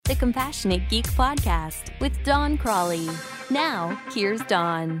the Compassionate Geek Podcast with Don Crawley. Now, here's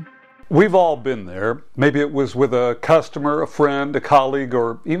Don. We've all been there. Maybe it was with a customer, a friend, a colleague,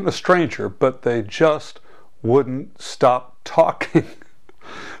 or even a stranger, but they just wouldn't stop talking.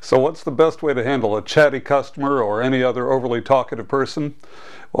 So what's the best way to handle a chatty customer or any other overly talkative person?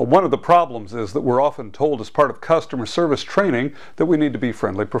 Well, one of the problems is that we're often told as part of customer service training that we need to be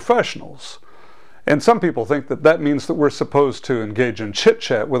friendly professionals. And some people think that that means that we're supposed to engage in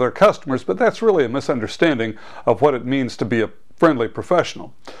chit-chat with our customers, but that's really a misunderstanding of what it means to be a friendly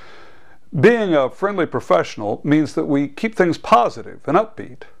professional. Being a friendly professional means that we keep things positive and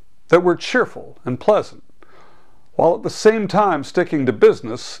upbeat, that we're cheerful and pleasant, while at the same time sticking to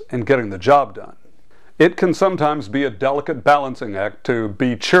business and getting the job done. It can sometimes be a delicate balancing act to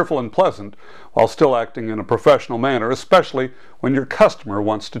be cheerful and pleasant while still acting in a professional manner, especially when your customer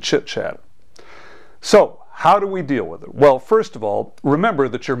wants to chit-chat. So, how do we deal with it? Well, first of all, remember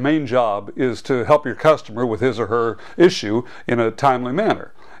that your main job is to help your customer with his or her issue in a timely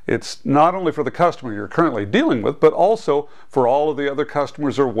manner. It's not only for the customer you're currently dealing with, but also for all of the other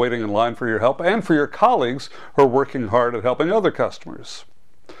customers who are waiting in line for your help and for your colleagues who are working hard at helping other customers.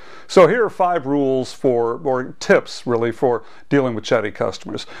 So here are 5 rules or tips really for dealing with chatty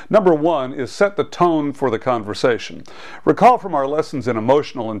customers. Number 1 is set the tone for the conversation. Recall from our lessons in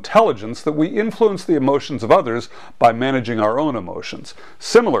emotional intelligence that we influence the emotions of others by managing our own emotions.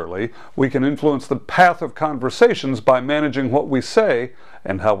 Similarly, we can influence the path of conversations by managing what we say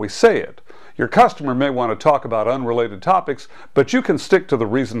and how we say it. Your customer may want to talk about unrelated topics, but you can stick to the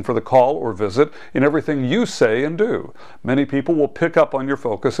reason for the call or visit in everything you say and do. Many people will pick up on your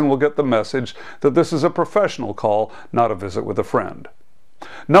focus and will get the message that this is a professional call, not a visit with a friend.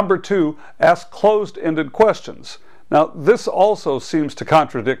 Number 2, ask closed-ended questions. Now, this also seems to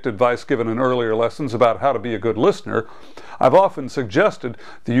contradict advice given in earlier lessons about how to be a good listener. I've often suggested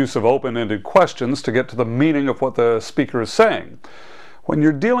the use of open-ended questions to get to the meaning of what the speaker is saying. When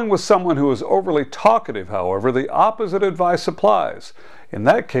you're dealing with someone who is overly talkative, however, the opposite advice applies. In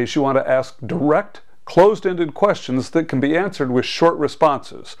that case, you want to ask direct, closed-ended questions that can be answered with short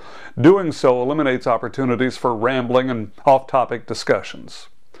responses. Doing so eliminates opportunities for rambling and off-topic discussions.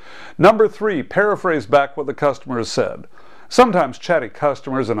 Number 3, paraphrase back what the customer has said. Sometimes chatty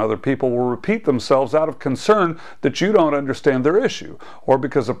customers and other people will repeat themselves out of concern that you don't understand their issue, or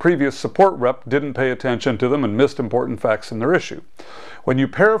because a previous support rep didn't pay attention to them and missed important facts in their issue. When you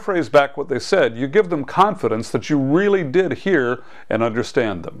paraphrase back what they said, you give them confidence that you really did hear and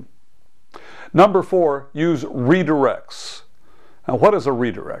understand them. Number 4, use redirects. Now, what is a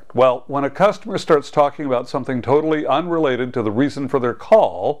redirect? Well, when a customer starts talking about something totally unrelated to the reason for their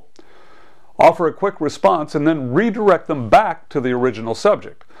call, offer a quick response and then redirect them back to the original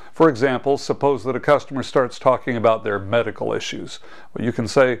subject. For example, suppose that a customer starts talking about their medical issues. Well, you can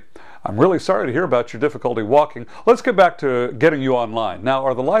say, "I'm really sorry to hear about your difficulty walking. Let's get back to getting you online. Now,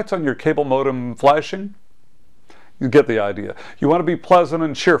 are the lights on your cable modem flashing?" You get the idea. You want to be pleasant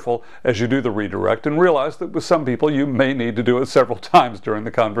and cheerful as you do the redirect and realize that with some people you may need to do it several times during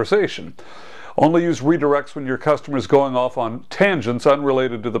the conversation. Only use redirects when your customer is going off on tangents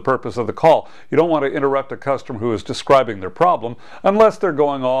unrelated to the purpose of the call. You don't want to interrupt a customer who is describing their problem unless they're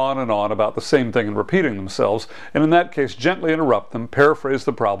going on and on about the same thing and repeating themselves. And in that case, gently interrupt them, paraphrase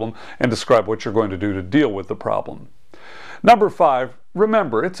the problem, and describe what you're going to do to deal with the problem. Number 5,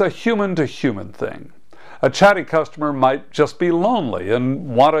 remember, it's a human-to-human thing. A chatty customer might just be lonely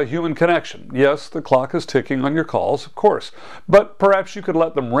and want a human connection. Yes, the clock is ticking on your calls, of course, but perhaps you could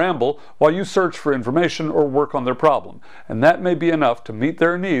let them ramble while you search for information or work on their problem, and that may be enough to meet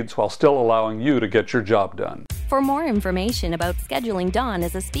their needs while still allowing you to get your job done. For more information about scheduling Don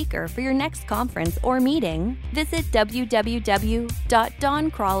as a speaker for your next conference or meeting, visit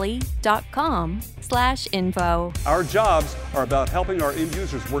www.doncrawley.com/info. Our jobs are about helping our end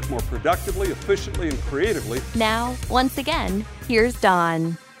users work more productively, efficiently, and creatively. Now, once again, here's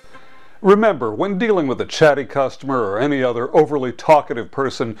Don. Remember, when dealing with a chatty customer or any other overly talkative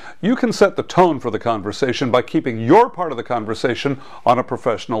person, you can set the tone for the conversation by keeping your part of the conversation on a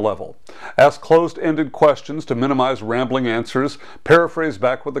professional level. Ask closed-ended questions to minimize rambling answers, paraphrase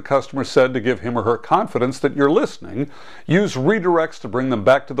back what the customer said to give him or her confidence that you're listening, use redirects to bring them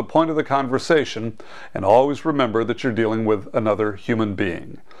back to the point of the conversation, and always remember that you're dealing with another human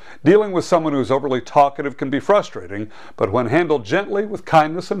being. Dealing with someone who's overly talkative can be frustrating, but when handled gently with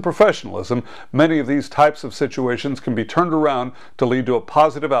kindness and professionalism, many of these types of situations can be turned around to lead to a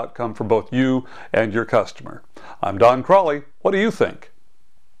positive outcome for both you and your customer. I'm Don Crawley. What do you think?